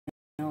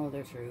know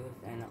the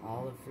truth and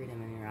all of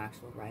freedom and your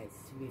actual rights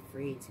to be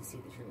free to see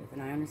the truth.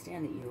 And I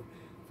understand that you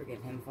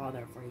forgive him,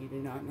 Father, for you do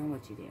not know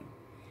what you do.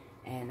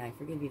 And I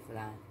forgive you for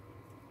that.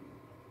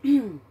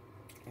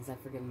 As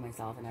I've forgiven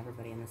myself and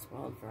everybody in this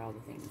world for all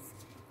the things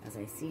as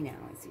I see now,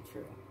 I see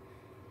true.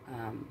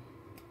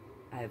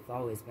 I've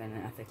always been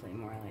ethically,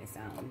 morally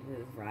sound. It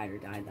was ride or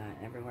die that.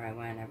 Everywhere I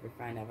went, every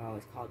friend, I've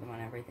always called them on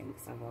everything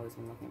because I've always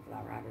been looking for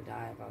that ride or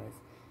die. I've always,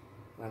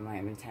 one of my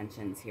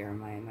intentions here,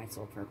 my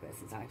sole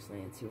purpose is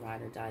actually to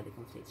ride or die, the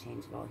complete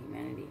change of all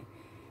humanity.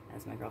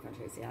 As my girlfriend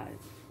Tracy had, it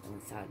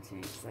was sad to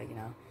me. She's like, you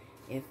know,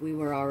 if we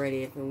were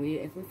already, if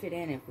we fit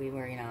in, if we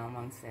were, you know,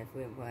 amongst it,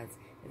 if it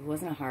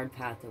wasn't a hard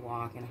path to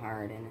walk and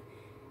hard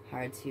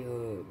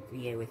to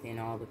be within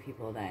all the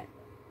people that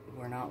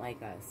were not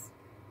like us,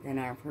 then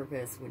our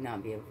purpose would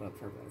not be a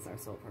purpose. Our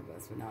sole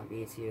purpose would not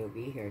be to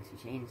be here to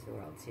change the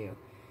world,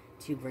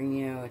 to bring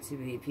you, to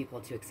be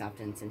people to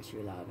acceptance and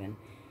true love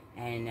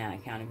and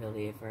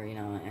accountability for, you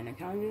know, and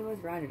accountability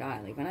with ride or die.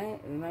 Like when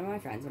my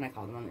friends, when I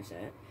call them on their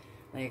shit,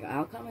 like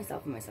I'll call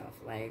myself on myself.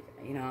 Like,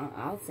 you know,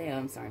 I'll say, oh,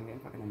 I'm sorry, I'm being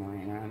fucking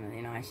annoying, or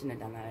you know, I shouldn't have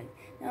done that.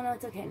 No,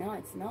 it's okay. No,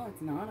 it's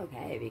not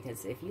okay,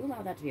 because if you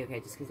allow that to be okay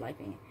just because you like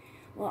me,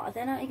 well,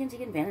 then I can take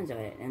advantage of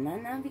it, and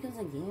then that becomes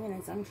a game, and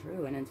it's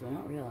untrue, and it's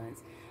not real, and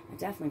it's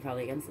definitely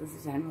probably against the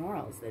 10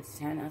 morals, the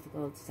 10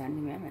 ethical, the 10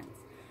 commandments.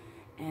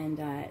 And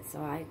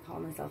so I call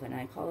myself, and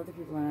I call other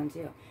people on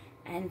too.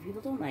 And if people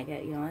don't like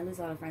it, you know, I lose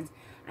a lot of friends.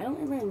 I don't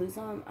really lose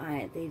them.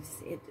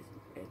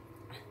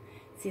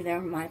 See,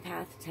 my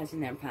path, touching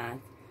their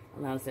path,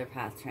 allows their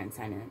path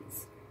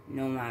transcendence,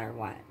 no matter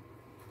what.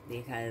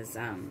 Because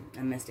a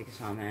mystic, a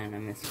shaman, a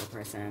mystical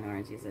person,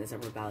 or Jesus, a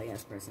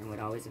rebellious person would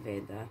always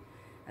evade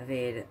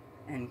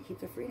and keep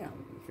their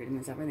freedom. Freedom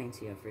is everything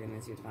to you. Freedom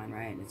is your divine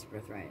right. It's your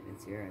birthright.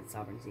 It's your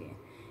sovereignty.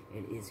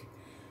 It is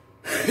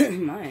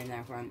mine,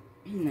 therefore.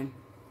 And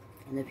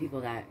the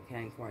people that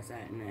can enforce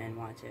it and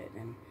watch it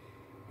and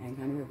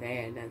kind of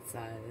evade, that's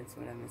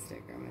what a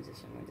mystic or a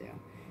magician would do.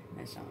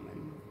 A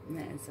shaman.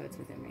 And so it's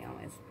within me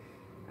always.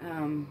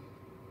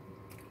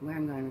 Where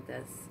I'm going with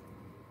this.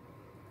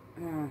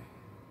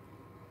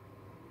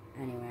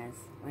 Anyways,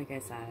 like I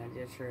said,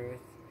 the truth.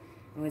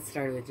 It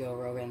started with Joe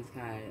Rogan's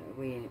kind of,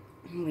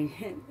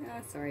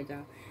 sorry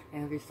Joe, I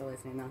hope you're still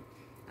listening though.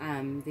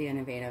 The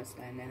innovative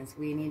spin is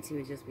we need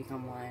to just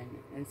become one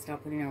and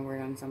stop putting our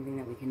word on something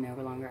that we can no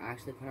longer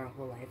actually put our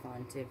whole life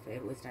on if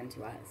it was done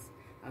to us.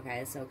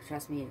 Okay, so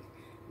trust me,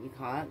 you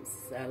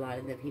cops, a lot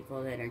of the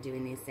people that are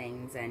doing these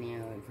things, and you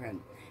know,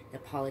 from the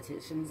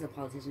politicians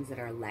that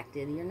are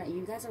elected,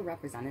 you guys are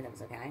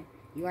representatives, okay?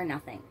 You are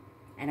nothing.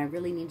 And I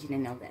really need you to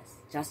know this.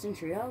 Justin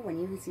Trudeau, when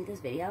you see this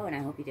video, and I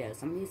hope you do,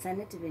 somebody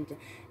send it to me.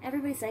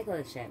 Everybody cycle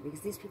this shit,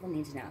 because these people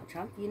need to know.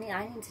 Trump,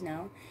 I need to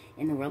know,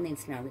 and the world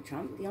needs to know that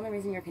Trump, the only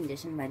reason you're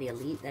conditioned by the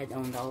elite that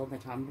owned all of the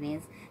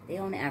companies, they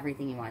own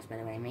everything you watch, by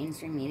the way.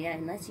 Mainstream media,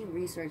 unless you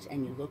research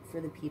and you look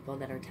for the people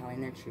that are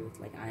telling their truth,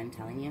 like I'm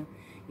telling you,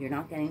 you're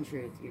not getting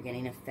truth. You're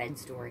getting a fed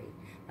story,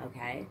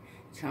 okay?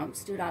 Trump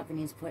stood up and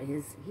he put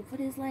his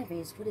life and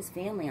he's put his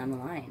family on the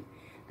line,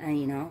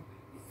 you know,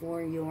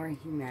 for your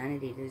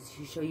humanity,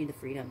 to show you the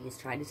freedom. He's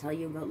tried to tell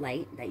you about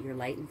light, that you're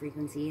light and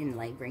frequency, and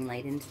bring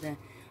light into the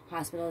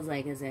hospitals,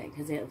 because it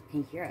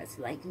can cure us.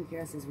 Light can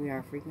cure us as we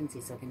are frequency,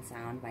 so can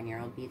sound,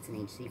 binaural beats,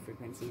 and HC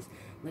frequencies.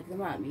 Look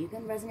them up. You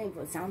can resonate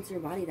with sounds to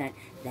your body that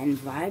then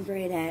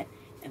vibrate it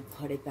and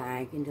put it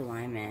back into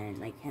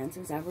alignment. Like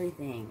cancer's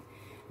everything.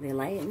 The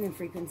light and the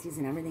frequencies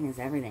and everything is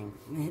everything.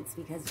 It's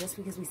because just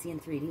because we see in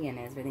 3D and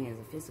everything is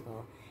a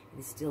physical,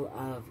 it is still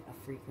of a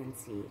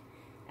frequency.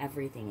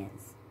 Everything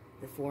is.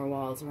 The four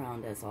walls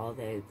around us, all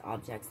the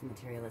objects, the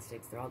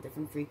materialistics, they're all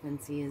different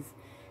frequencies,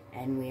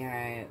 and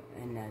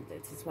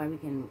this is why we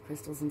can,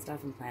 crystals and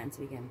stuff and plants,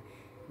 we can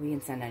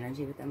send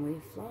energy with them. We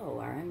flow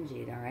our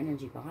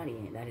energy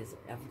body that is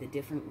of the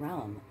different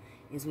realm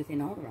is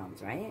within all the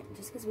realms, right?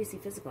 Just because we see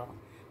physical,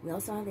 we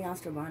also have the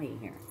astral body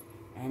here,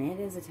 and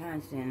it is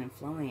attached and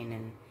flowing,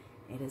 and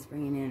it is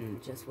bringing in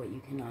just what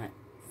you cannot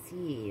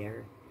see,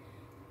 or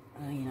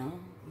you know,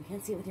 you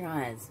can't see it with your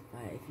eyes,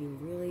 but if you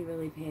really,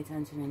 really pay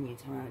attention and you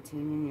tune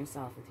in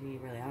yourself with who you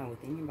really are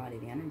within your body,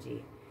 the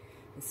energy,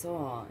 the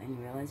soul, and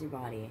you realize your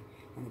body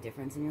and the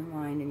difference in your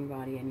mind and your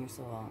body and your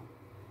soul.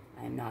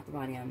 I am not the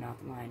body, I'm not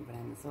the mind, but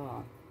I'm the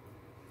soul.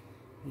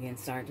 You can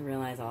start to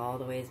realize all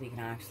the ways we can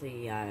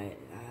actually,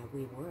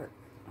 we work,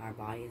 our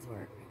bodies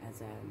work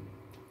as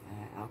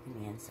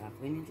alchemy and stuff.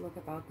 We need to look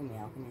up alchemy.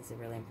 Alchemy is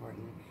really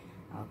important.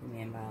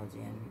 Alchemy and biology,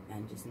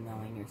 and just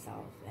knowing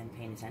yourself and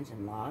paying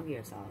attention. Log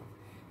yourself.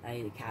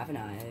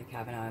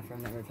 Kavanaugh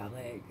from the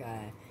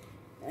Republican.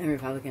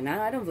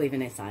 I don't believe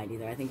in a side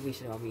either. I think we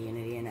should all be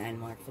unity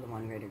and work for the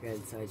one greater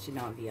good. So it should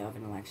not be of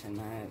an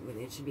election.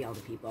 It should be all the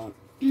people.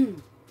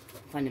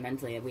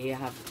 Fundamentally, we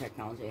have the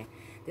technology.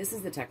 This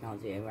is the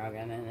technology.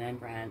 Rogan and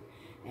Brent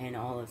and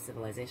all of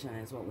civilization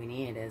is what we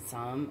need. Is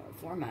some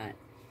format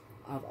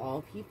of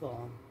all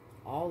people,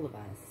 all of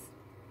us,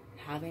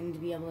 having to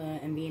be able to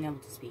and being able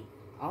to speak.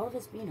 All of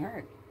us being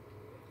heard.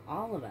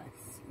 All of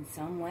us, in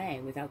some way,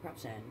 without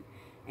corruption.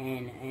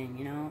 And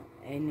you know,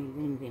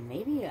 and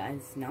maybe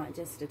it's not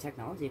just a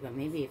technology, but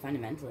maybe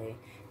fundamentally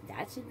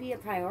that should be a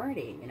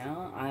priority, you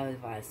know,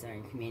 of us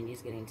and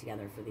communities getting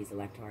together for these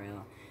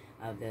electoral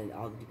of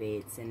all the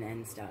debates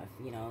and stuff,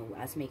 you know,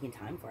 us making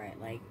time for it.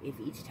 Like, if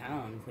each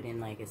town put in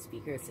like a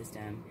speaker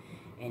system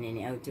in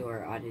an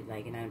outdoor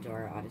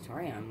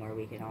auditorium where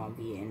we could all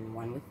be in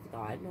one with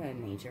God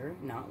and nature,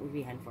 not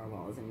behind four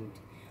walls, and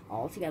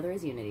all together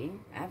as unity,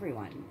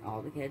 everyone,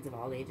 all the kids of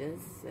all ages,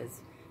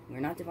 as we're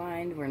not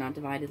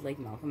divided like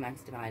Malcolm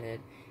X divided,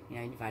 you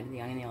know, divided the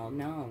young and the old.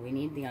 No, we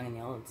need the young and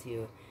the old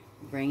to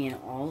bring in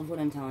all of what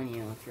I'm telling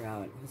you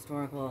throughout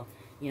historical,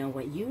 you know,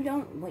 what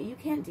you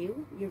can't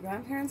do, your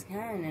grandparents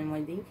can, and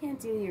what you can't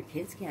do, your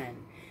kids can.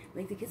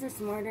 Like, the kids are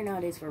smarter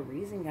nowadays for a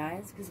reason,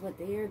 guys, because what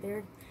they're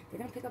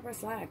gonna pick up our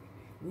slack.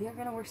 We are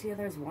gonna work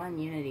together as one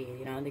unity,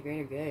 you know, the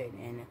greater good,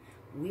 and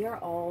we are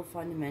all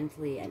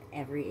fundamentally at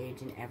every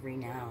age and every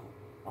now,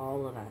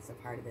 all of us are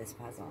part of this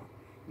puzzle.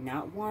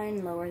 Not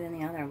one lower than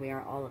the other, we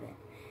are all of it.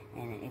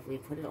 And if we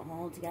put it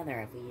all together,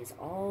 if we use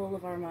all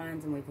of our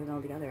minds and we put it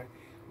all together,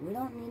 we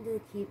don't need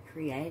to keep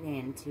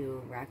creating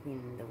to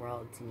wrecking the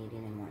world to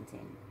needing and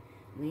wanting.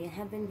 We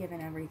have been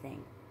given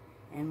everything.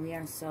 And we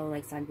are so,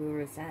 like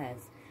Sadhguru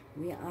says,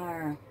 we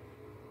are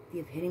the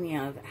epitome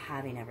of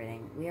having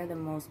everything. We are the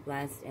most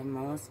blessed and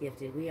most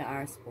gifted. We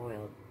are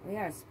spoiled. We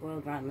are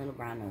spoiled, rotten little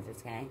brown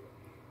nosers, okay?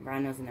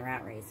 Brown nose in the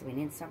rat race. So we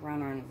need to stop brown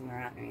nose in the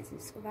rat race and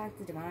just go back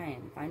to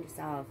divine. Find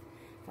yourself.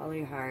 Follow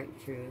your heart,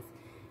 truth.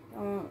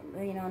 Don't,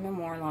 you know, no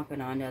more locking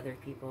on to other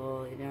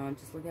people. You know,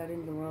 just look out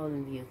into the world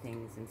and view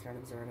things and start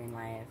observing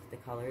life. The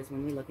colors,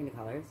 when we look into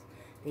colors,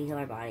 they heal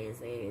our bodies.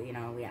 They, you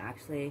know,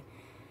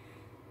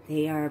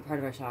 they are part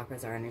of our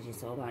chakras, our energy,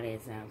 soul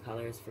bodies,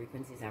 colors,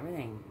 frequencies,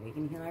 everything. We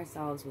can heal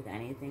ourselves with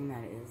anything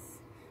that is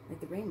like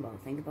the rainbow.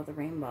 Think about the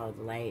rainbow,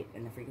 the light,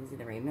 and the frequency of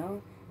the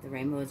rainbow. The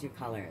rainbow is your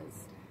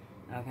colors.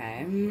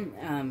 Okay,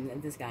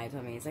 this guy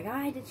told me, he's like,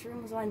 I did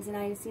shrooms once and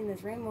I seen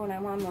this rainbow and I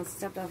almost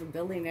stepped off a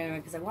building there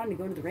because I wanted to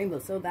go to the rainbow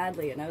so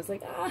badly. And I was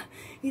like,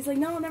 he's like,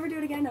 no, I'll never do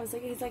it again. He's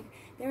like,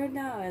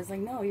 I was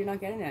like, no, you're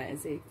not getting it.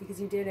 It's because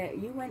you did it.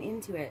 You went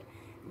into it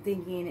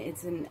thinking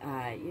it's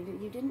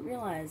you didn't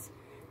realize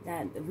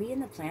that we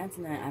and the plants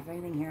and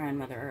everything here on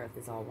Mother Earth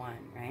is all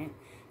one, right?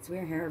 So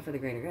we're here for the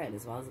greater good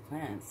as well as the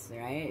plants,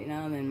 right? You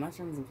know, and then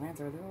mushrooms and plants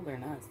are older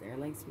than us. They're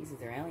like species,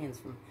 they're aliens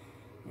from,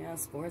 you know,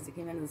 spores that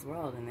came into this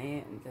world, and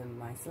the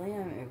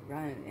mycelium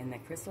and the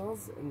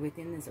crystals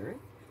within this earth.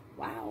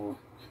 Wow,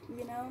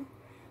 you know,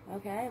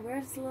 okay,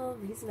 we're just a little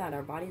piece of that.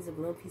 Our body's a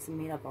little piece of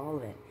made up all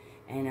of it,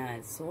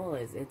 and soul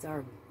it's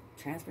our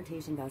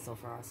transportation vessel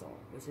for our soul,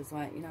 which is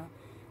what, you know,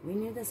 we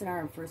knew this in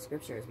our first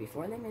scriptures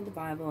before they made the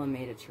Bible and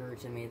made a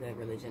church and made the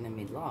religion and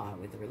made law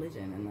with the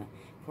religion and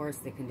of course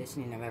the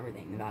conditioning of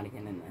everything, the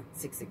Vatican and the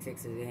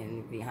 666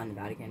 and behind the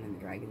Vatican and the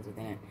dragons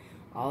within it.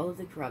 All of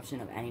the corruption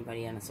of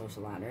anybody on a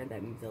social ladder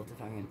that built a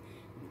fucking,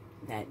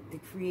 that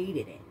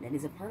created it, that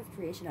is a part of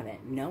creation of it,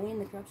 knowing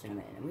the corruption of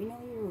it. And we know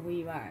who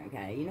you are,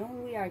 okay? You know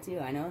who we are too.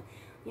 I know,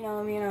 you know,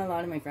 I mean, a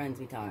lot of my friends,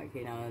 we talk,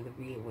 you know, the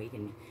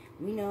Reawakened.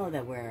 We know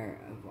that we're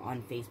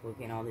on Facebook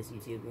and all this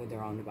YouTube,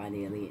 they're owned by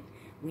the elite.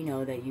 We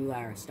know that you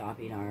are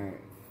stopping our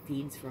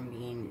feeds from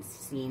being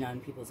seen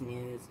on people's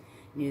news,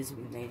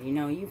 you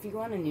know, if you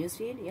go on a news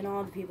feed, you know,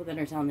 all the people that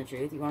are telling the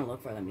truth, you want to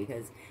look for them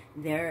because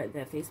the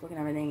Facebook and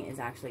everything is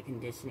actually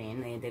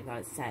conditioning. They've got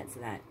it set so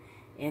that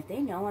if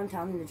they know I'm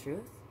telling the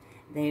truth,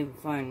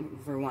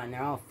 for one,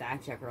 they're all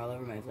fact checker all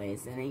over my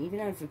place. And even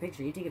if a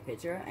picture, you take a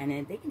picture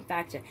and they can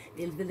fact check.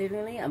 There's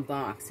literally a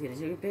box. You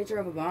take a picture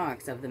of a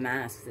box of the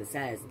masks that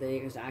says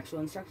there's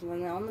actual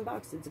instructions on the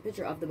box. It's a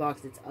picture of the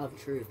box. It's of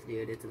truth,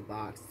 dude. It's a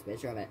box. It's a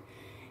picture of it.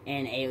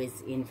 And it was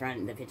in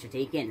front of the picture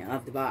taken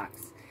of the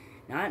box.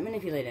 Not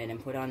manipulated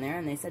and put on there,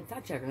 and they said,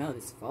 fact checker, no,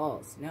 this is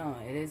false. No,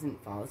 it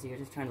isn't false. You're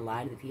just trying to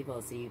lie to the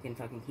people so you can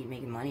fucking keep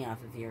making money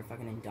off of your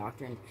fucking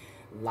indoctrined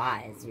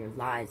lies. Your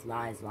lies,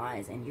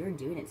 and you're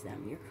doing it to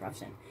them. You're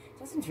corruption.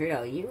 Justin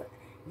Trudeau, you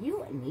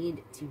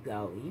need to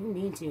go. You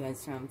need to,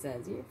 as Trump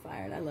says, you're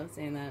fired. I love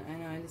saying that. I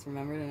know, I just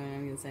remembered it, and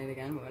I'm going to say it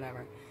again, but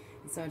whatever.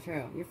 It's so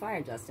true. You're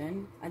fired,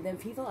 Justin. The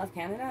people of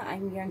Canada, I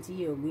can guarantee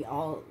you, we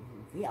all,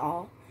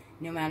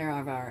 no matter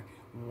of our,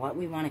 what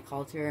we want to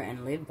culture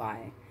and live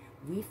by,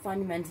 we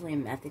fundamentally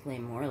and ethically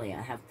and morally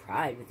have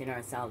pride within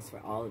ourselves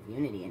for all of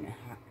unity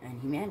and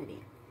humanity.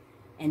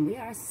 And we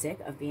are sick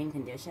of being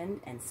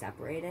conditioned and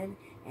separated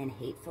and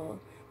hateful.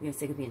 We are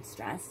sick of being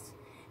stressed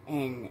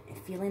and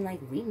feeling like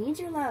we need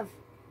your love.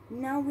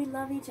 No, we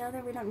love each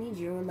other. We don't need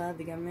your love,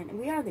 the government.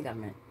 We are the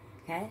government,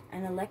 okay?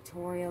 An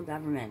electoral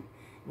government.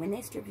 When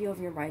they strip you of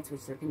your rights,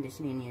 which they're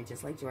conditioning you,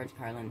 just like George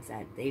Carlin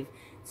said, they've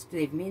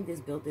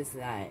built this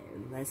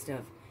list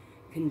of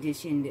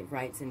conditioned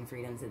rights and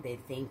freedoms that they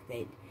think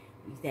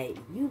that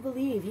you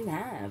believe you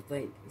have.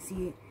 But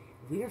see,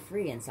 we are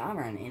free and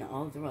sovereign in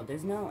all of the world.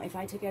 There's no, if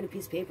I took out a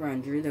piece of paper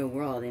and drew the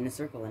world in a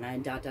circle and I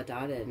dotted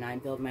and I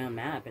built my own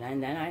map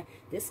and then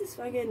this is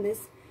fucking,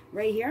 this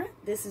right here,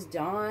 this is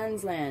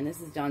John's land,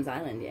 this is John's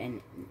island,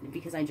 and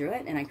because I drew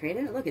it and I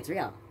created it, look, it's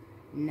real.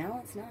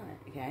 No, it's not,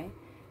 okay?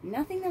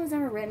 Nothing that was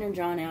ever written and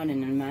drawn out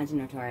in an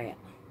imaginatory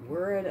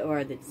word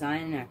or the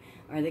design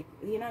or the,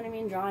 you know what I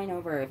mean, drawing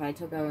over, if I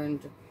took over and,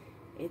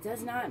 it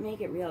does not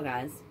make it real,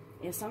 guys.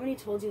 If somebody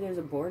told you there's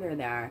a border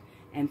there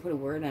and put a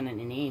word on it,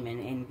 a name,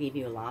 and gave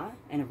you a law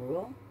and a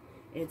rule,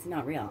 it's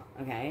not real,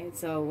 okay?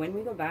 So when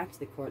we go back to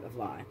the court of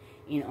law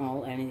in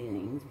all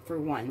anything, for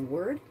one,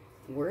 word,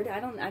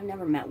 I've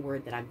never met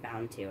word that I'm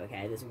bound to,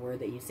 okay? This word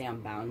that you say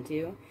I'm bound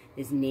to,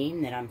 this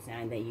name that I'm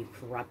saying that you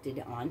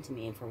corrupted onto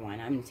me, for one,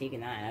 I'm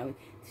taking that.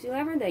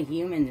 Whoever the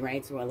human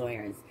rights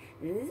lawyers,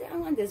 I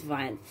want this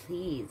violence,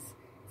 please,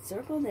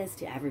 circle this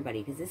to everybody,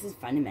 because this is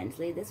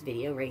fundamentally, this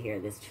video right here,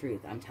 this truth,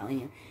 I'm telling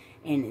you,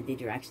 in the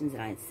directions that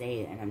I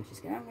say, and I'm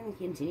going to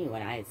continue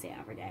what I say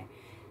every day.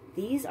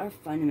 These are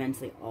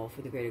fundamentally all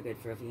for the greater good,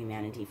 for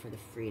humanity, for the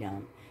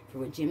freedom, for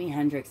what Jimi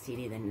Hendrix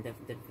CD,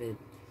 the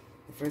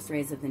first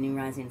rays of the new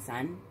rising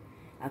sun,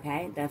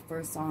 okay? The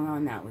first song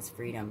on that was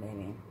Freedom,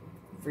 baby.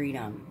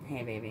 Freedom.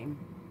 Hey, baby.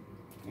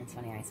 It's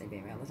funny, I say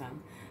baby all the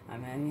time.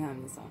 I'm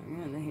having the song,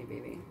 hey,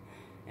 baby.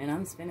 And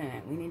I'm spinning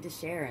it. We need to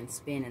share and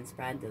spin and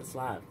spread this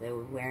love, the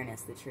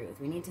awareness, the truth.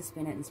 We need to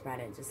spin it and spread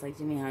it, just like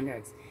Jimi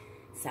Hendrix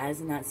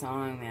says in that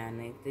song, man.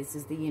 Like, this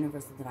is the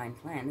universal divine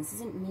plan. This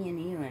isn't me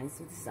and you, and this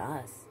is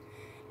us.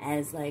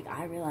 As, like,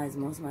 I realized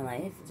most of my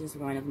life, just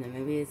growing up in the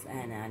movies,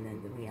 and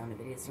we owned a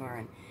video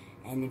store,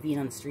 and being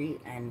on the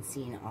street, and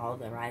seeing all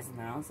the rise and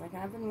falls. Like,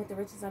 I've been with the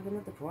richest, I've been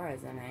with the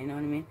poorest, and you know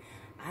what I mean?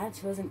 I've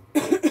chosen...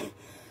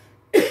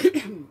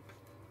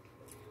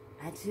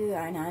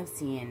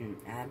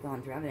 I've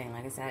gone through everything.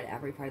 Like I said,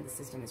 every part of the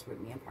system has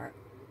ripped me apart.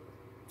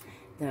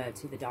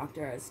 To the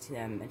doctors, to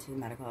the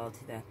medical,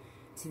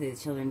 to the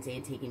children's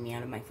aid taking me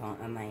out of my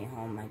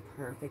home, my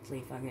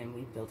perfectly fucking,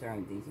 we built our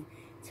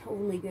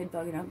totally good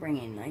fucking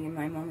upbringing. Like,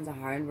 my mom was a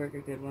hard worker,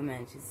 good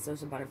woman. She's a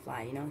social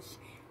butterfly, you know.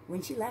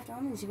 When she left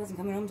home, and she wasn't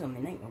coming home till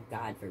midnight, oh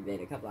God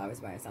forbid, a couple hours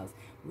by ourselves.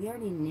 We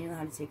already knew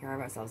how to take care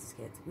of ourselves as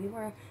kids. We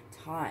were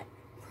taught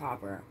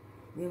proper.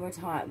 We were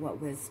taught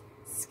what was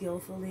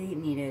skillfully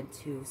needed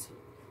to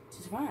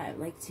survive,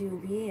 like to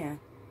be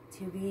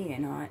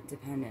not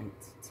dependent,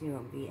 to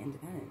be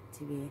independent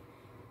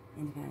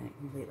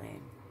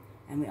completely.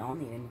 And we all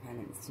need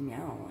independence to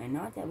know, and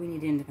not that we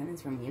need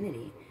independence from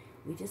unity.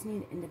 We just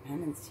need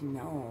independence to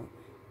know,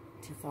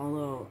 to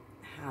follow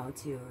how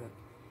to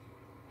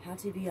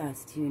be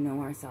us, to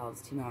know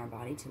ourselves, to know our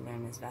body, to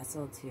learn this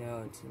vessel,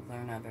 to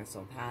learn of our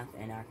soul path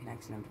and our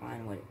connection of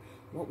divine,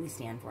 what we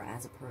stand for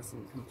as a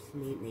person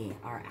completely,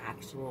 our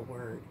actual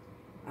word.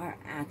 Our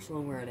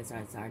actual word is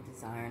our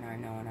desire and our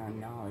know and our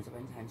knowledge of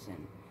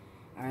intention.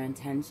 Our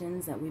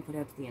intentions that we put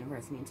out to the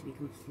universe need to be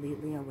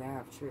completely aware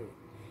of truth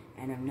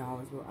and of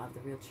knowledgeable of the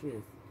real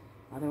truth.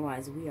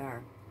 Otherwise, we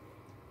are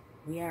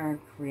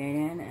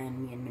created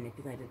and being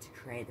manipulated to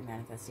create the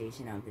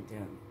manifestation of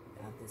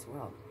this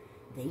world.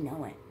 They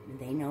know it.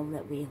 They know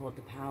that we hold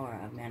the power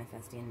of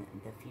manifesting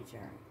the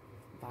future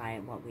by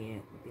what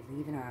we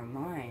believe in our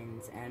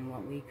minds and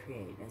what we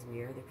create, as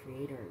we are the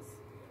creators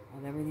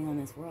of everything on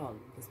this world,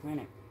 this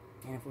planet.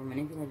 And if we're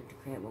manipulated to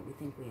create what we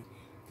think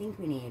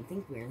we need,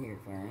 think we're here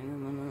for,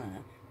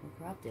 we're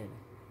corrupted,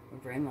 we're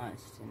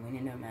brainwashed, and we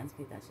need to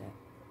emancipate that shit.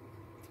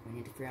 We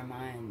need to free our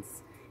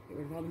minds, get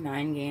rid of all the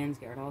mind games,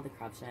 get rid of all the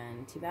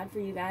corruption. Too bad for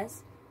you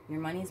guys. Your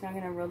money's not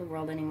going to rule the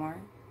world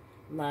anymore.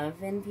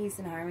 Love and peace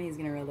and harmony is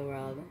going to rule the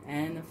world,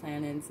 and the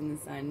planets and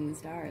the sun and the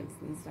stars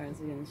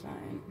are going to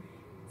shine.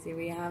 See,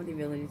 we have the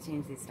ability to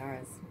change these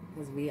stars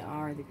because we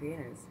are the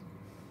creators.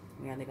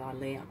 We are the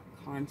godly,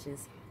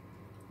 conscious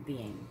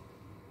being.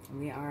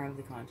 We are of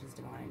the conscious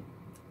divine.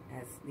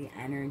 As the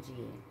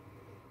energy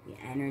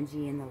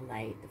and the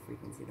light, the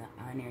frequency, the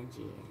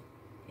energy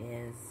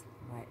is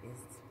what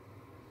is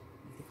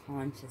the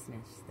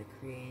consciousness, the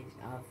creation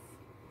of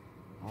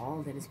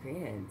all that is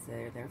created. So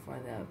therefore,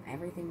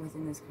 everything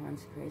within this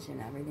conscious creation,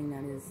 everything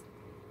that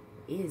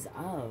is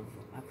of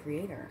a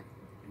creator.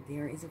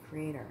 There is a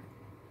creator.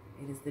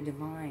 It is the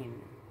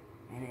divine,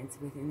 and it's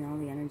within all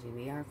the energy.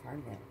 We are part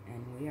of it,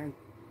 and we are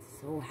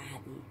so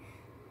happy.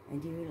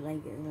 And dude,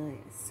 like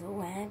so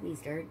happy.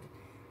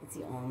 It's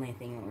the only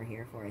thing that we're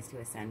here for, is to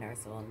ascend our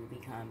soul and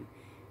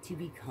to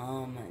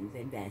become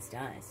the best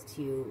us.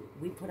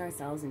 We put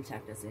ourselves and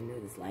checked us into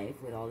this life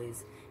with all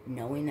these,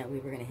 knowing that we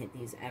were going to hit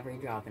these every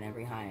drop and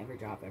every high, every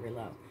drop, every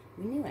low.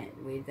 We knew it.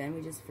 Then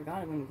we just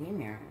forgot it when we came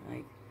here,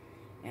 like,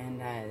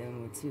 and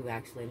to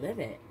actually live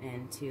it,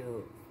 and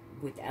to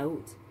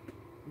without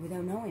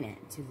knowing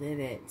it, to live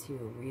it,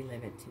 to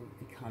relive it, to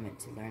become it,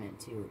 to learn it,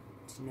 to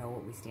know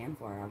what we stand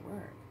for, our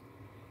word.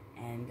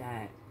 And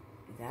that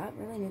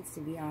really needs to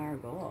be our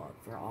goal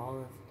for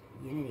all of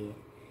unity,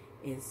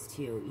 is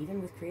to,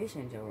 even with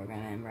creation, Joe Rogan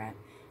and Brett,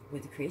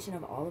 with the creation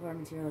of all of our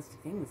materialistic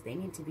things, they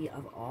need to be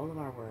of all of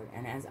our word.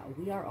 And as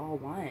we are all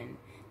one,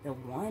 the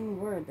one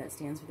word that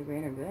stands for the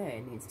greater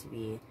good needs to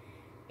be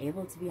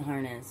able to be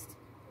harnessed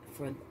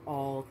for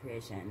all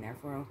creation.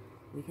 Therefore,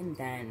 we can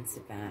then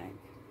sit back.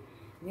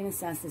 We can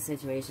assess the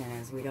situation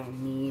as we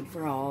don't need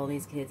for all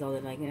these kids, all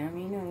that, like, you know what I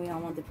mean? We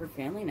don't want the per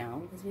family now,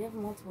 because we have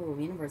multiple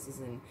universes,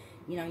 and,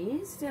 you know, you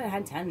used to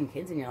have 10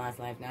 kids in your last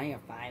life, now you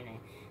have 5, and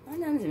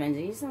Not to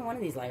mention, you just in one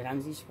of these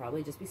lifetimes, you should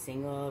probably just be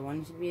single.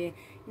 One should be,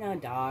 a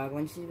dog.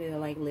 One should be,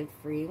 like, live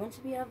free. One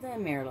should be of the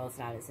marital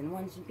status. And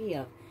one should be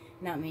of,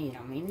 not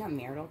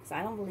marital. Because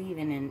I don't believe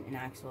in an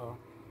actual,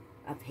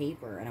 a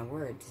paper and a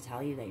word to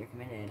tell you that you're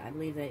committed. I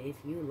believe that if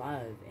you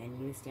love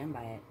and you stand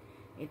by it,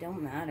 it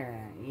don't matter.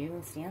 You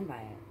will stand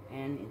by it.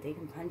 And they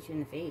can punch you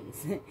in the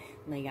face.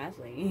 Like,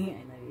 Ashley,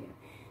 I love you.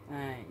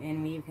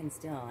 And we can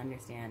still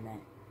understand that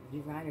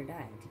you ride or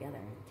die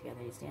together.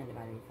 Together you stand,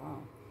 divided you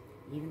fall.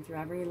 Even through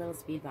every little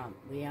speed bump,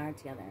 we are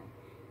together.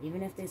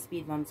 Even if the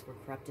speed bumps were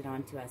corrupted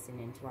onto us and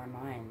into our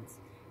minds,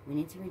 we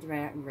need to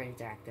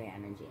redirect the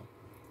energy.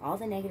 All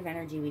the negative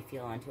energy we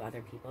feel onto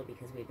other people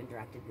because we've been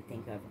directed to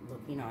think of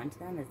looking onto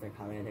them as their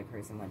color, their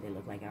person, what they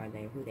look like, are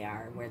they who they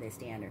are, where they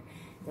stand. Or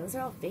those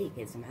are all fake.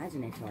 It's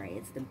imaginatory.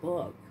 It's the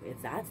book.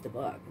 That's the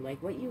book.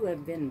 Like what you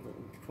have been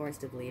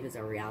forced to believe is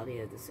a reality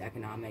of this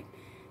economic,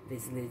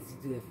 this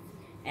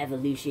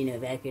evolution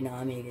of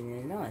economic.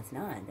 No, it's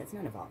not. That's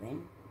not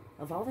evolving.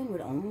 Evolving would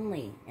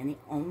only, and the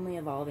only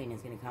evolving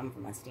is going to come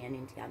from us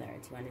standing together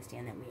to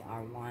understand that we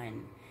are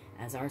one.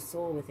 As our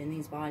soul within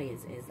these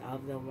bodies is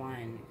of the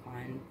one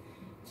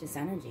conscious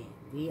energy.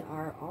 We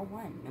are all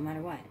one, no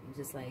matter what.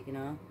 Just like,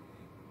 the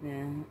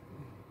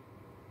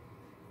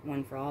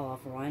one for all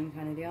for one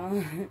kind of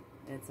deal.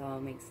 It's all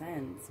makes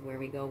sense. Where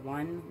we go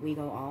one, we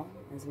go all.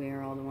 As we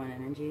are all the one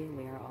energy,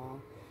 we are all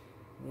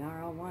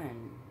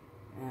one.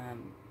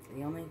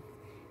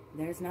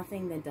 There's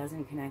nothing that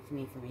doesn't connect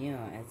me from you,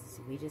 as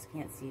we just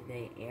can't see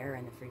the air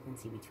and the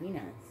frequency between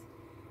us.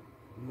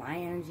 My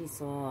energy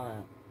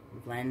soul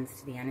blends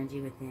to the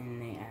energy within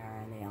the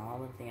air, and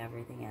all of the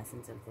everything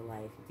essence of the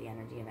life, of the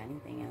energy of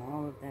anything, and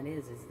all of that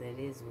is that it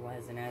is,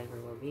 was, and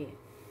ever will be.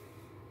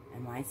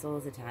 And my soul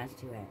is attached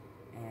to it,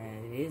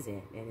 and it is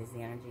it. It is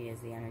the energy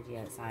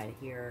outside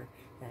here,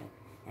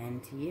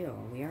 and to you.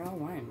 We are all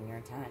one. We are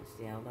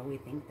attached. Although we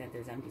think that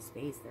there's empty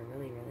space, there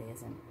really, really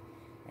isn't.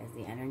 As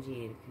the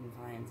energy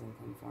confines and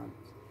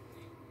conforms.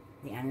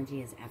 The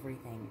energy is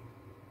everything,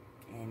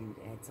 and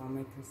it's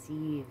only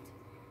perceived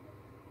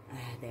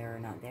there or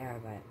not there,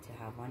 but to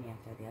have one, you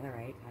have to have the other,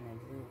 right? Kind of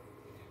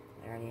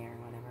clarity or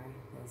whatever.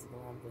 There's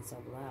below, so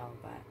below,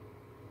 but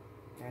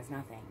there's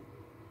nothing.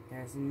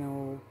 There's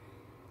no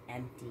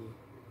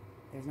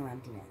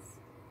emptiness,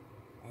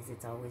 as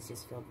it's always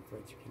just filled with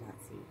what you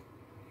cannot see.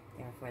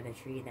 Therefore, the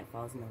tree that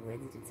falls in the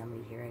woods, did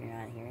somebody hear it or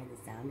not hear it?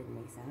 The sound didn't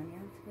make sound?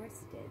 Yeah, of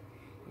course it did.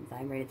 It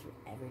vibrated through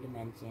every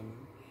dimension.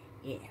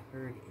 It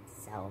heard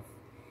itself.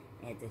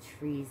 And the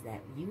trees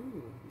that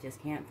you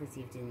just can't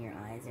perceive in your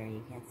eyes or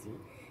you can't see.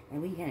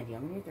 And we can if you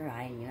open your third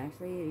eye and you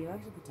actually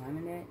put time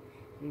into it,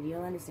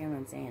 you'll understand what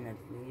I'm saying. That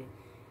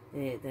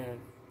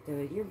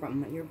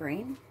your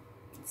brain,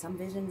 some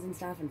visions and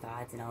stuff and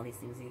thoughts and all these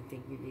things you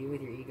think you do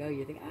with your ego,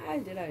 you think,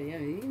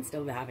 you can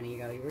still have an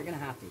ego. We're gonna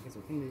have to because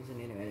we're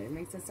conditioned into it. It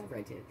makes us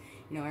separated.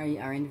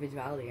 Our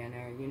individuality and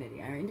our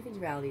unity, our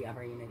individuality of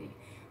our unity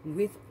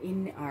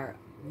within our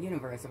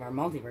universe, of our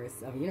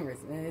multiverse of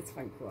universe. It's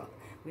fun, cool.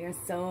 We are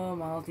so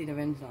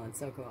multi-dimensional. It's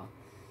so cool.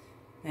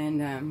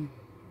 And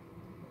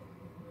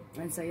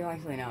so you'll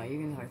actually know. You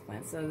can talk to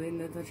plants. So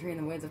the tree in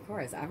the woods, of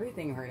course,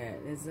 everything heard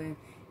it.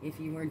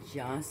 If you were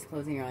just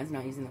closing your eyes,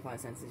 not using the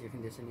five senses you're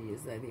conditioned to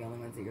use, they're the only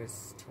ones that you're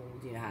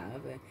told you to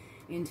have.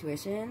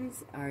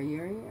 Intuitions are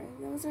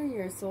those are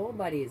your soul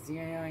buddies.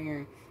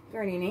 Your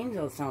guardian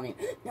angels telling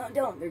you, no,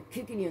 don't. They're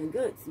kicking you in the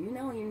guts. You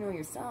know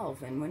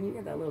yourself. And when you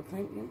get that little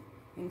clinking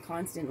and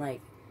constant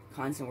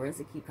words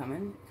that keep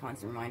coming,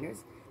 constant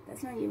reminders,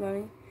 that's not you,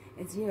 buddy.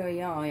 It's you.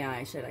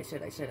 I should.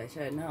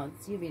 No,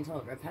 it's you being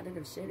told.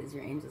 Repetitive shit is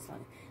your angels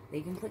telling you.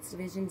 They can put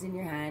visions in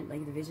your head,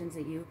 like the visions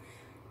that you.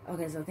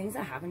 Okay, so things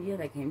that happened to you,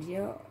 that came to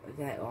you,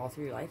 that all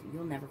through your life,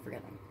 you'll never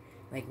forget them.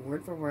 Like,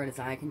 word for word, as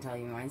I can tell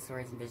you my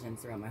stories and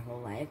visions throughout my whole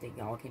life, they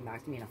all came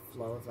back to me in a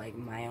flow of, like,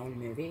 my own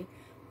movie.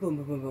 Boom,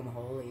 boom, boom, boom,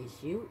 holy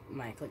shoot.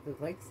 My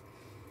clicks.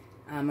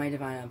 My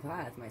divine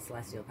path, my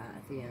celestial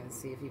path.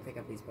 See if you pick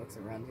up these books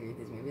or run through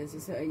these movies.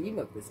 Just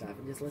ebook this stuff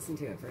and just listen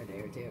to it for a day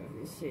or two.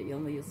 Shit,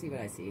 you'll see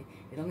what I see.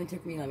 It only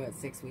took me about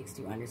 6 weeks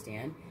to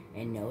understand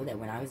and know that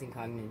when I was in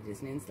cognitive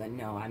dissonance, that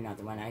no, I'm not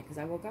the one. Because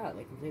I woke up,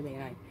 like, completely,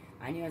 and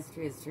I knew as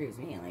true as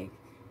me. Like,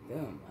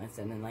 boom, that's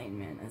an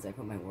enlightenment. As I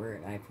put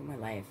my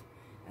life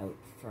out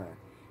for.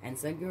 And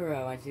Sadhguru,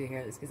 I want you to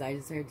hear this because I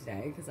just heard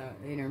today, because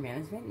inner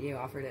management, you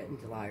offered it in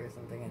July or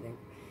something, I think.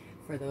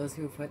 For those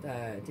who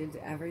did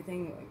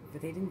everything,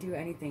 but they didn't do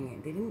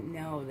anything. They didn't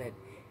know that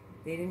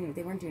they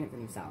weren't doing it for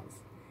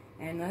themselves.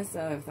 And thus,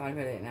 I've thought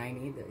about it, and I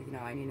need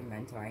a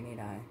mentor.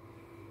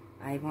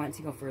 I want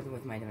to go further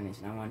with my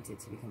divination. I want it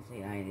to be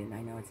complete. I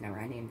know it's never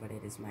ending, but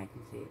it is my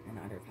complete and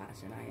utter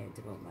passion. I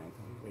devote my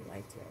complete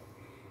life to it.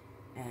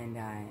 And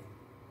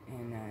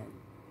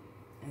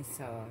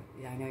so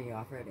I know you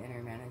offered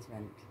inner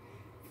management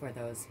for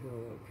those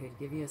who could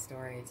give you a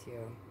story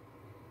to.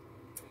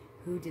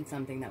 Who did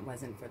something that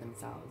wasn't for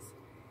themselves,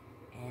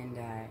 and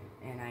I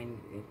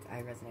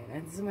resonate.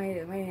 And this is my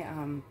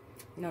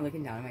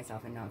looking down at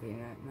myself and not being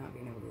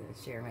able to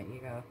share my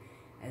ego,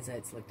 as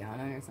it's looked down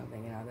on or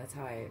something. You know, that's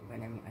how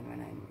when I'm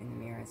in the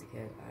mirror as a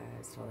kid, I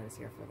was told I was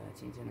here for the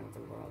changing of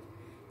the world,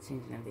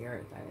 changing of the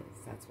earth.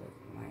 That's what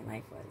my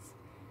life was.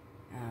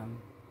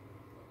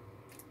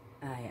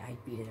 I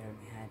beat it out of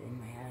my head. In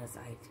my head,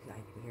 I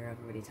could hear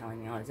everybody telling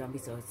me, "Oh, don't be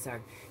so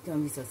sorry,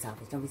 don't be so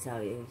selfish, don't be so,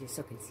 you're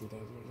so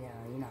conceited,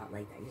 you're not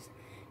like that."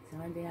 So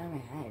I beat it out of my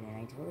head, and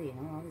I totally,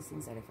 all these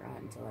things that I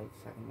forgot until I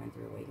fucking went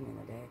through awakening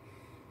the day.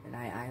 That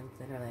I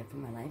literally put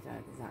my life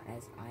out, because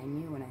as I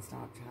knew when I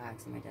stopped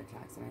tracks and my dead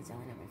tracks, and I was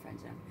yelling at my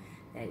friends, that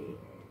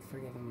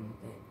forgive them,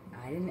 that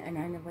I didn't, and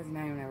I never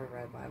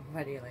read Bible,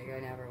 buddy. Like, I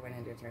never went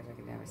into a church. I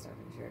could never start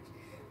in a church.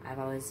 I've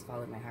always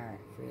followed my heart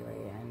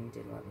freely and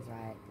did what was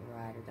right,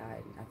 or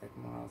died, ethic,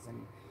 morals,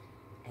 and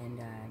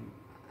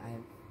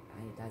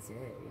that's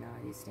it.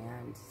 You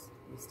stand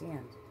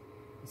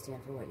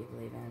for what you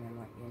believe in and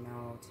what you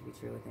know to be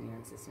true within your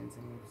existence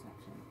and your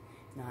perception.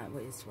 Not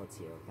what is told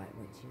to you, but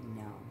what you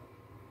know.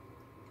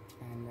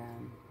 And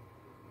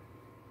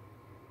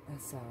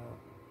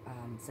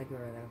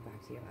Segura,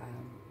 back to you.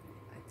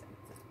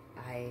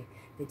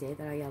 The day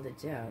that I yelled at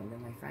Joe,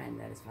 my friend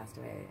that has passed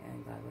away,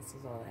 and God rest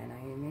his soul, and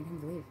I made him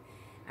believe.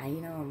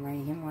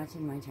 Him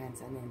watching my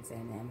transcendence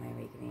and my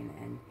awakening,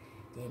 and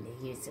then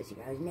he was such a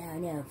guy.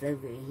 No,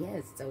 he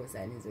is so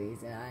sad in his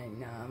ways,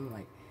 and I'm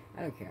like,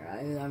 I don't care.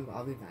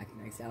 I'll be back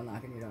next day. I'll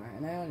knock on your door,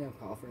 and I don't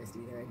call first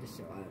either. I just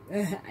show up.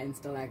 I'm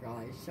still that girl.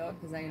 I just show up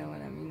because I know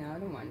what I mean. I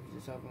don't want to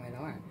just show up at my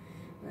door.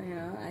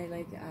 I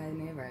like a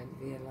neighbor,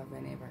 be a love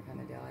thy neighbor kind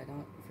of deal. I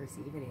don't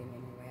perceive it in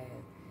any way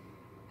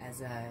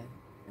as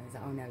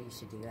oh no, you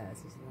should do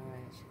this. You know,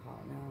 I should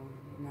call. No,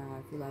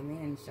 if you love me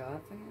and show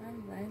up,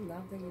 I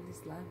love that you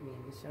just love me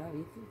and you show up.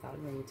 You thought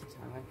about me, you took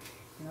time.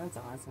 It's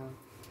awesome.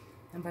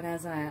 But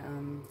as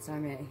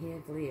he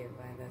had believed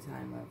by the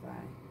time of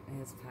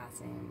his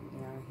passing,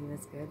 he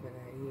was good with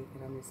it. He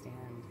could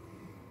understand,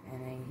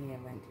 and he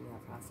went through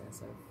that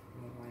process of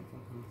going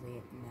from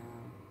complete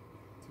now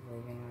to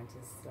believing, which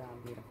is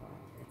beautiful.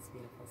 It's a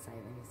beautiful sight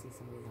when you see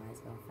somebody's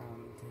eyes go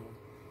from to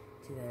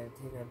the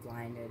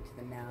blinded, to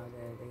the now,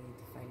 the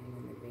fighting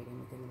and the debating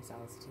within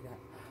themselves, to the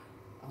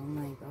oh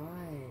my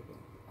god,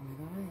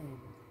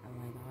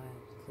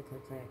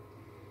 click.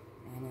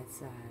 And it's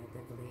the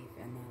belief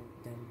and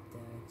the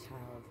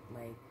child,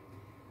 like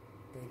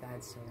the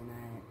God's children,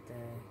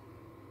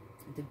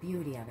 that the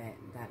beauty of it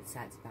that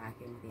sets back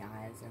into the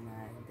eyes, and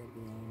the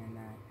being,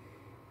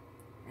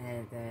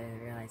 and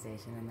the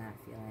realization and that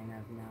feeling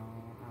of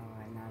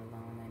I'm not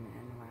alone,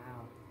 and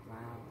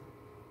wow,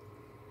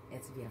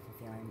 it's a beautiful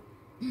feeling.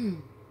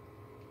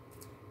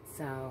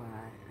 So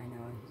I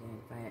know he did,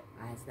 but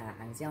I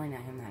was yelling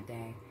at him that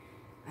day.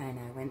 And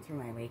I went through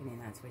my awakening,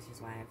 which is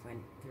why I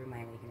went through my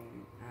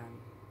awakening,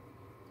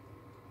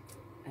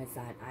 is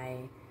that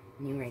I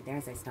knew right there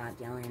as I stopped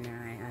yelling,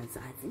 and I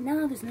said,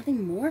 no, there's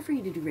nothing more for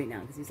you to do right now,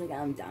 because he's like,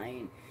 I'm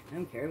dying, I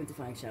don't care what the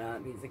fuck, shut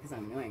up. He's like, because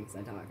I'm annoying, because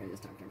I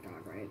just talk,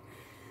 right?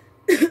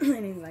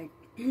 And he's like,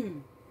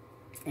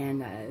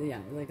 and yeah,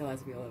 like a lot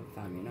of people have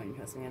found me annoying,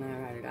 trust me, and I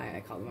ride or die,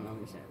 I call them on all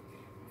this shit.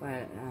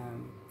 But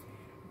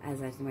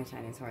as I do my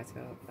Chinese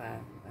horoscope,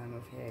 I'm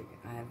a pig.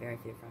 I have very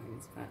few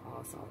friends, but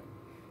all solid.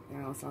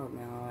 They're all solid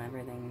now.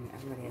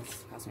 Everybody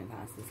has crossed my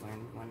path, has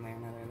learned one way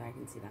or another, and I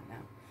can see that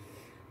now.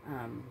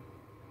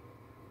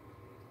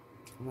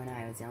 When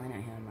I was yelling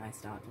at him, I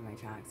stopped in my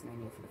tracks, and I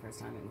knew for the first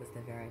time, it was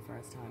the very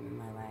first time in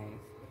my life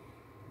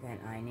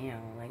that I knew,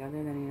 like,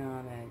 other than,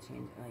 the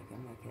change, like,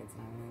 my kids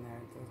now, and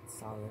they're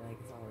solid, I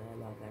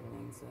love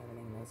everything, so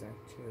everything, those are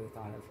true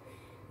thought of,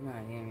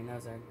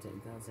 those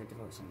are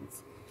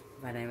devotions.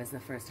 But it was the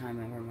first time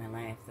ever in my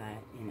life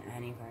that in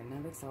any garden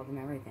I've excelled in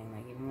everything.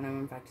 Like, even when I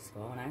went back to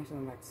school, when I actually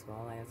went back to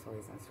school, I told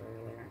you that story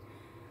earlier.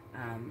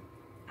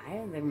 I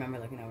remember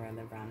looking over at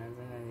the Brownos,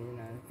 and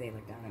they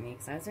looked down at me,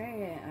 because I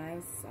hated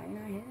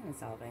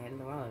myself. I hated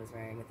the world. I was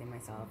very within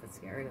myself. I was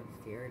scared, I was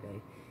feared. You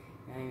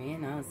know what I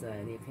mean? I was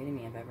the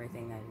epitome of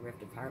everything that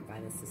ripped apart by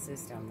the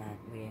system that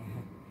we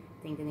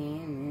think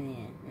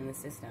in the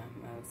system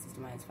of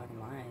systemized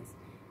fucking lies.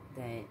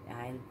 That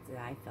I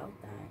felt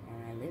that,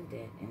 and I lived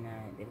it, and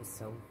it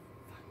was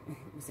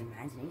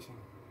imagination.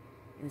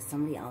 It was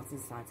somebody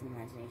else's thoughts and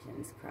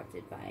imaginations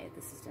corrupted by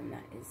the system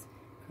that is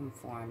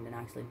conformed and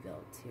actually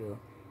built to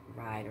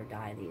ride or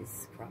die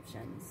these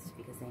corruptions,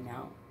 because they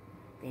know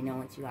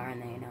what you are,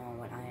 and they know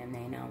what I am,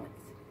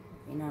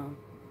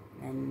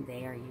 and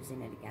they are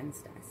using it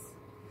against us.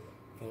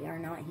 They are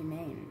not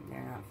humane.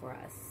 They're not for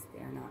us.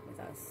 They are not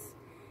with us,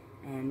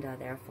 and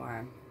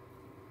therefore,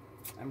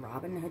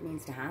 Robin Hood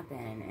needs to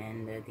happen,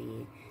 and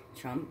the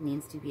Trump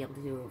needs to be able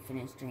to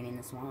finish draining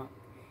the swamp.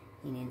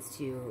 He needs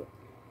to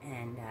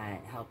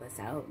help us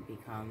out,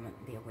 become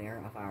the aware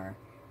of our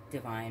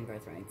divine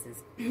birthrights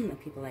as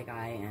people like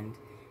I and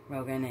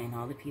Rogan and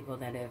all the people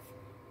that have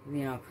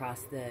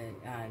crossed the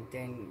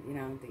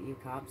you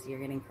cops, you're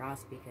getting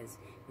crossed because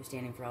you're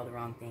standing for all the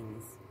wrong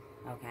things.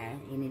 Okay,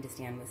 you need to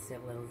stand with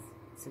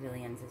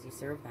civilians as you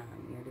serve them.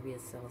 You're to be a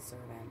civil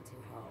servant to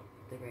help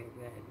the greater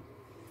good.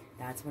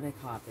 That's what a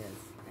cop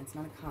is. It's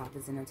not a cop,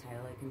 it's in a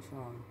title of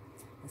control.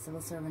 A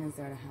civil servant is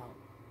there to help.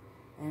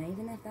 And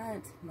even if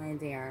that, my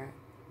dear,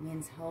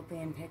 means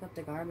helping pick up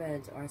the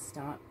garbage or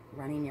stop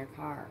running your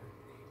car.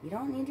 You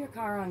don't need your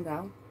car on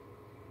go.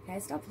 Okay,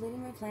 stop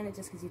polluting my planet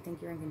just because you think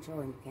you're in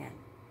control and you can't.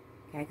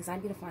 Okay, because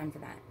I'd get a fine for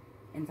that.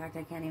 In fact,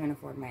 I can't even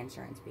afford my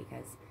insurance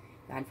because,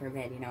 God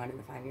forbid, out of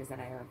the 5 years that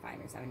or 5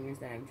 or 7 years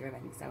that I've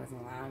driven, because I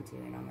wasn't allowed to,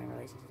 my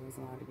relationship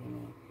wasn't allowed to be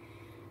me.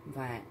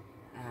 But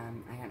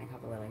I got in a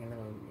couple of like a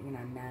little,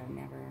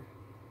 never.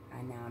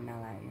 Now I'm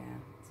not like,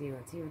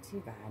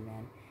 too bad,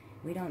 man.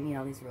 We don't need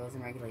all these rules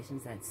and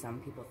regulations that some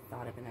people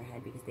thought up in their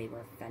head because they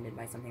were offended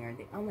by something or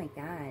oh my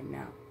God,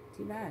 no,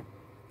 too bad.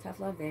 Tough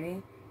love,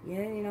 baby. Yeah,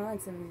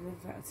 it's a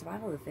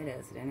survival of the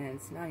fittest, and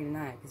it's not even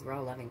that because we're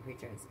all loving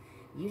creatures.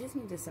 You just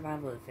need to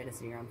survival of the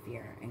fittest of your own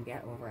fear and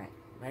get over it.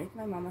 Like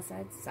my mama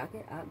said, suck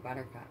it up,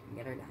 buttercup, and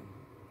get her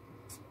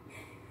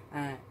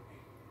done.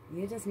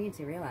 You just need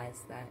to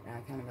realize that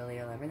accountability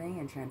of everything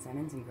and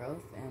transcendence and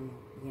growth and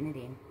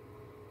unity.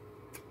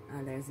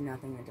 There's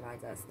nothing that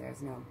divides us.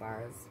 There's no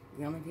bars.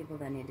 The only people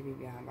that need to be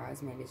behind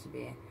bars maybe should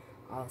be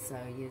also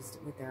used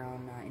with their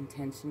own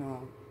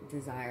intentional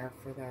desire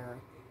for their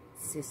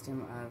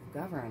system of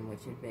govern,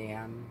 which would be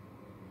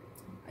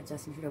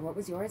Justin Trudeau. What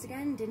was yours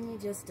again? Didn't you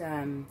just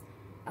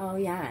oh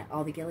yeah,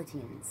 all the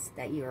guillotines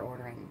that you were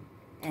ordering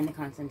and the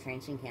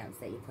concentration camps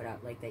that you put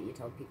up, like that you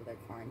told people they're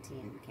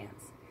quarantine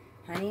camps.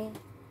 Honey,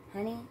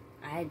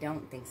 I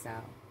don't think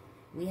so.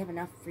 We have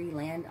enough free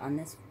land on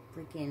this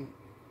freaking...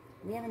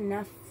 We have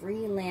enough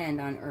free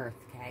land on Earth,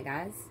 okay,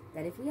 guys?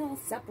 That if we all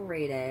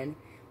separated,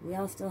 we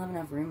all still have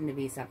enough room to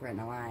be separate and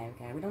alive,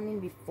 okay? We don't need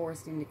to be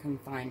forced into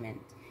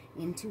confinement,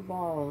 into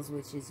walls,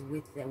 which is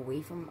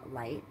away from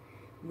light.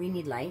 We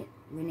need light.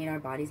 We need, our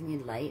bodies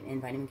need light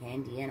and vitamin K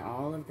and D and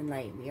all of the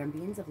light. We are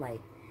beings of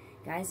light.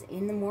 Guys,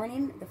 in the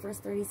morning, the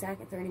first 30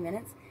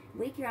 minutes,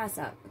 wake your ass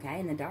up, okay,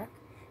 in the dark,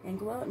 and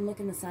go out and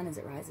look in the sun as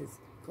it rises.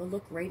 Go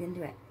look right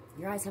into it.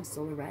 Your eyes have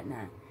solar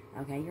retina.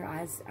 Okay, your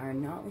eyes are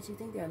not what you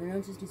think they are. They're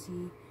not just to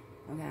see,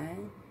 okay?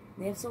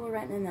 They have solar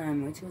retina in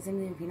them, which goes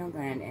into the pineal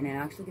gland, and it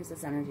actually gives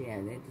us energy.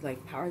 It,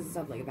 like, powers us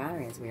up like a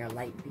battery, as we are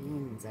light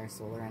beings, our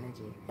solar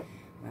energy.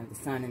 We have the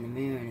sun and the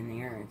moon and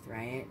the earth,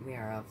 right? We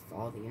are of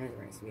all the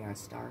universe. We are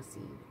star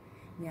seed.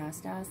 We are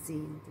star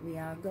seed. We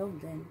are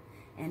golden.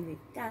 And we've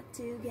got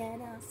to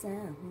get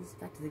ourselves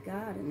back to the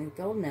garden. The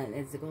golden,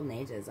 it's the golden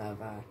ages of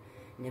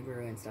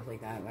Nibiru and stuff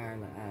like that, where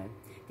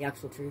the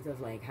actual truth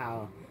of, like,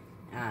 how...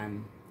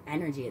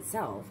 energy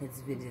itself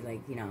has been,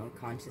 like,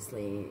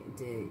 consciously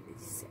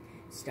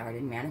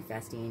started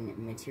manifesting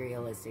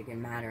materialistic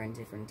and matter in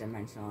different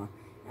dimensional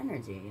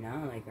energy,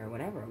 or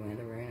whatever,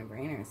 whether we're in a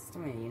brain or a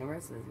system in the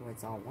universe,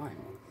 it's all one.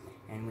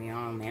 And we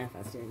all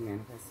manifested.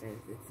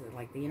 It's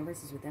like the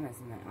universe is within us,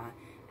 and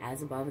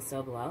as above is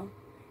so below.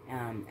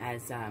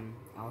 As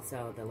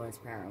also the Lord's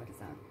Prayer, what is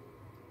that?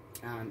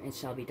 It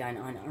shall be done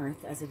on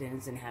earth as it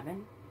is in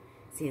heaven.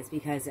 See, it's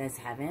because as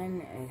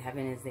heaven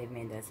is, they've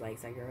made this, like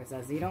Sekiro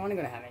says, you don't want to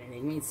go to heaven, and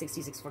they've made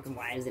 66 fucking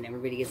wives, and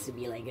everybody gets to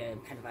be like a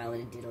pedophile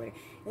and a diddler.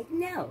 Like,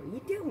 no, you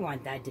don't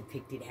want that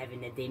depicted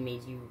heaven that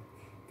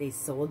they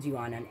sold you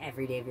on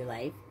every day of your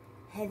life.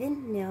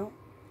 Heaven? No.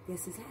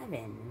 This is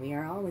heaven. We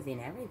are all within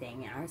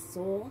everything. Our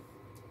soul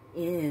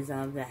is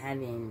of the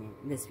heaven,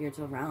 the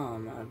spiritual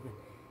realm of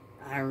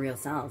our real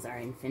selves, our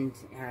infinite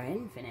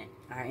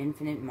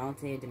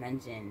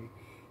multi-dimension.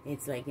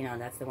 It's like,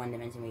 that's the one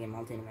dimension we get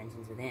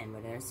multi-dimensions within,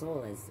 but our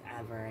soul is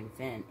ever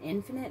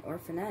infinite or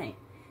finite.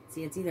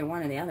 See, it's either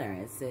one or the other.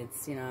 It's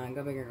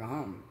go big or go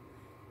home.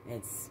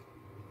 It's,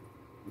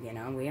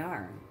 we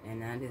are, and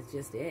that is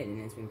just it,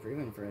 and it's been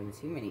proven for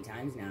too many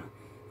times now.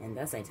 And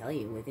thus I tell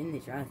you, within the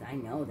truth, I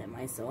know that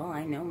my soul,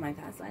 I know my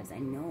past lives, I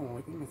know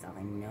within myself,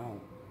 I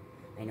know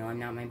I'm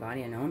not my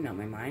body, I know I'm not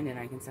my mind, and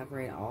I can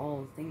separate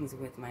all things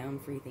with my own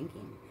free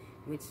thinking,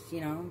 which,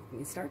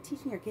 you start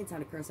teaching your kids how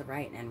to cursive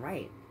write and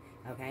write.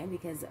 Okay,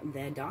 because the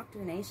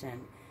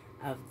indoctrination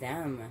of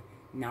them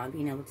not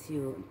being able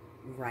to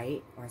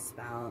write or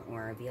spell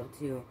or be able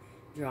to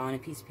draw on a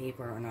piece of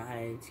paper or know how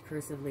to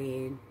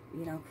cursively,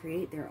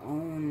 create their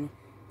own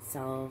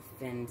self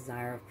and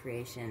desire of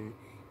creation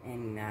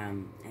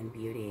and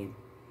beauty.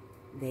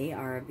 They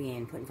are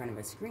being put in front of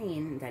a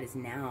screen that is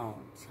now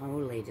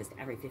totally just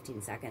every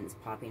 15 seconds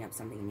popping up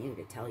something new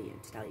to tell you.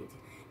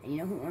 And you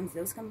know who owns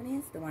those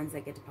companies? The ones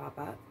that get to pop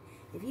up?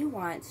 If you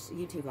watch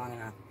YouTube long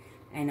enough,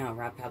 I know,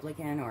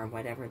 Republican or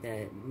whatever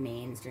the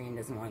mainstream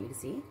doesn't want you to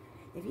see.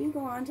 If you go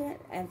onto it,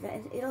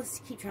 it'll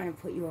keep trying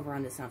to put you over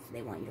onto stuff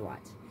they want you to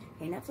watch.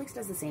 Okay, Netflix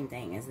does the same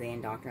thing as they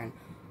indoctrinate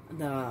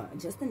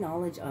just the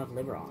knowledge of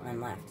liberal and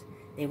left.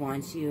 They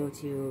want you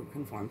to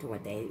conform to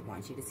what they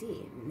want you to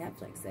see.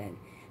 Netflix, and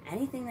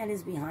anything that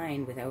is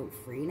behind without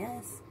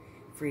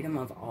freedom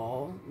of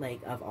all,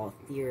 like of all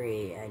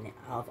theory and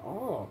of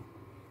all,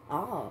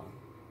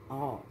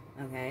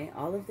 okay?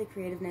 All of the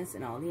creativeness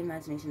and all the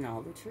imagination and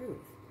all the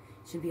truth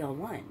should be all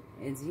one.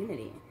 It's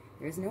unity.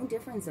 There's no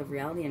difference of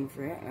reality and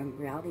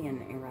surreality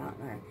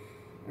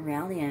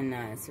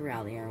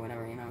or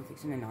whatever,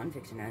 fiction and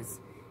non-fiction, as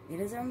It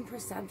is our own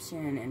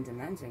perception and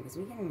dimension, because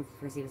we can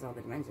perceive as all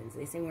the dimensions.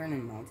 They say we're in a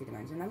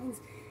multi-dimension. That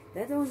means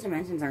that those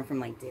dimensions aren't from,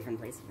 like, different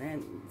places.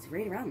 It's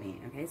right around me,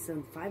 okay?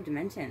 So 5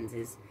 dimensions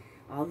is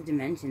all the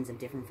dimensions of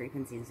different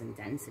frequencies and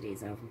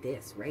densities of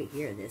this right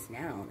here, this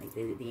now. Like,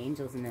 the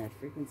angels and the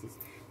frequencies,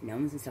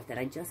 gnomes and stuff that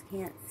I just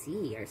can't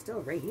see are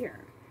still right here.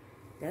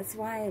 That's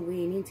why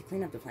we need to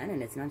clean up the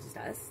planet. It's not just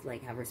us.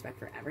 Like, have respect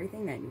for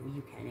everything that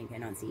you can and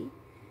cannot see.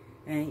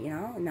 And, you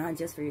know, not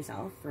just for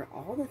yourself, for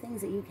all the things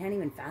that you can't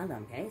even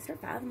fathom, okay?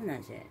 Start fathoming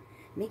that shit.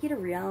 Make it a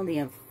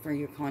reality for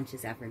your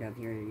conscious effort of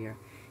your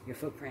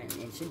footprint.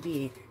 It should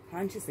be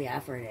consciously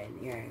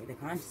efforted, the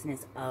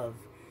consciousness of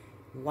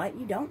what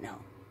you don't know.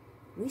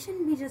 We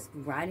shouldn't be just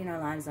riding our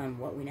lives on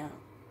what we know.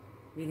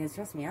 Because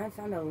trust me, I've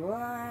found a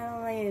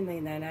lot lately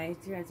that I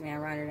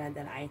ride or die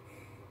that I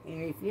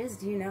refuse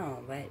to know.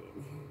 But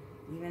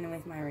even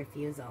with my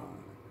refusal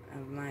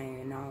of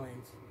my knowledge,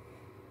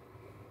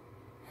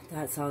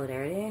 that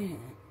solidarity,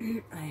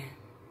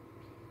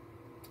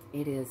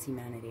 it is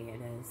humanity. It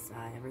is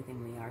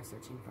everything we are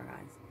searching for,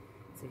 guys.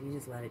 So if you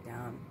just let it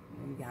down,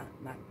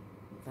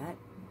 let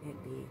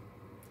it be.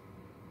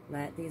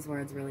 Let these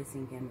words really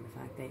sink in. The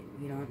fact that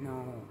you don't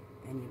know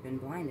and you've been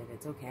blinded.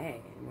 It's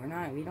okay. We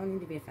don't need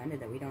to be offended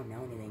that we don't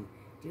know anything.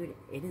 Dude,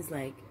 it is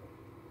like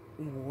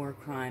war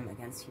crime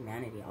against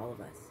humanity, all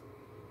of us.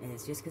 And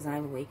it's just because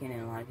I've awakened,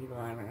 and a lot of people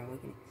are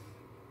awakening.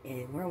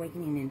 We're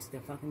awakening into the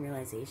fucking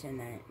realization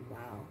that,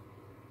 wow,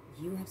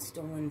 you have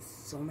stolen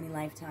so many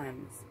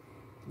lifetimes.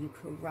 You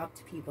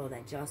corrupt people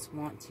that just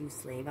want to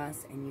slave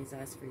us and use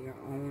us for your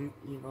own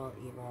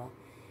evil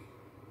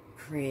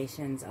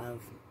creations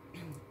of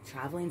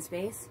traveling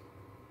space,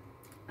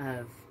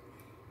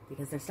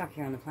 because they're stuck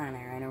here on the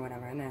planet, right, or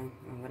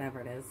whatever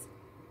it is.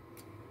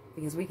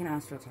 Because we can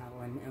astral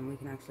travel, and we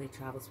can actually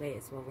travel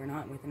space. Well, we're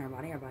not within our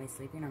body's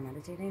sleeping or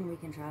meditating, we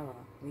can travel.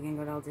 We can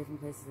go to all different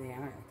places of the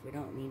earth. We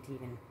don't need to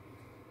even,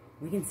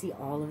 we can see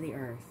all of the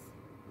earth,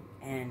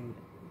 and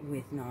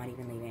with not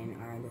even leaving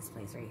this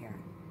place right here.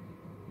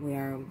 We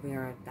are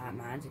that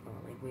magical.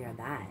 Like, we are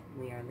that.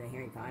 We are the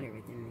Harry Potter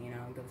within, you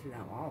know, go through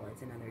that wall.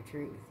 It's another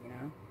truth, you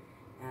know?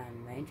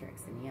 And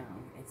Matrix and Neo.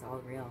 It's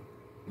all real.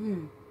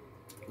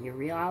 Your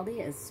reality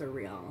is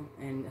surreal.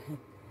 And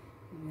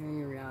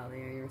your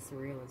reality or your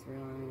surreal is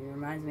real. And your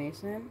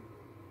imagination,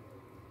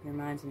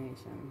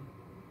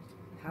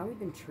 how we've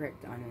been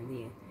tricked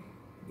on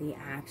the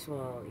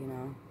actual, you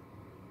know,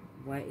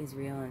 what is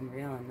real and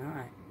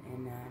not.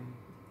 And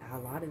a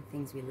lot of the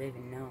things we live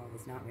and know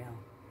is not real.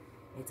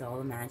 It's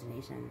all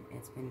imagination.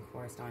 It's been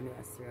forced onto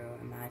us through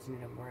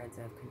imaginative words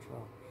of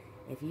control.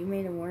 If you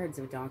made words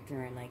of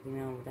doctrine, like, you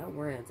know, without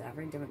words,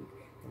 the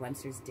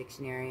Webster's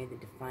Dictionary, the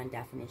defined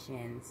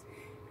definitions,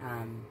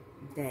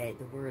 the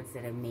words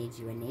that have made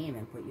you a name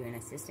and put you in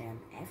a system,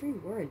 every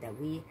word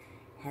that we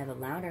have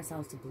allowed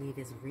ourselves to believe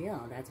is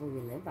real, that's what we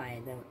live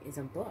by, is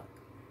a book.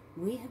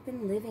 We have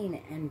been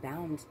living and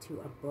bound to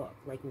a book,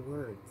 like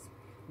words,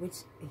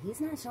 which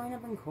he's not showing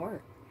up in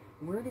court.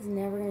 Word is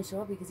never going to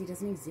show up because he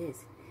doesn't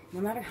exist. No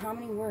matter how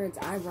many words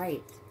I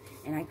write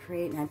and I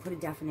create and I put a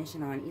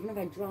definition on, even if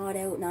I draw it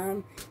out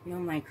and you know,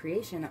 my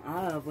creation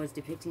of was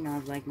depicting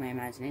of, like, my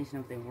imagination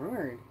of the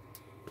word,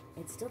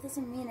 it still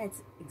doesn't mean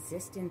its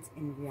existence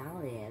in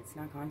reality. It's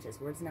not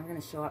conscious. Word's never going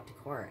to show up to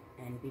court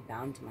and be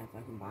bound to my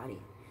fucking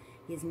body.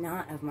 He is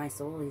not of my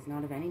soul. He's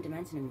not of any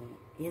dimension of me.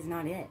 He is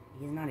not it.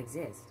 He does not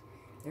exist.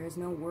 There is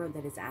no word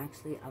that is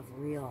actually of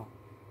real,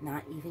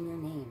 not even your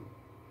name.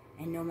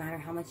 And no matter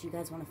how much you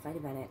guys want to fight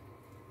about it,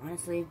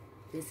 honestly,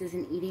 this is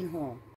an eating hole.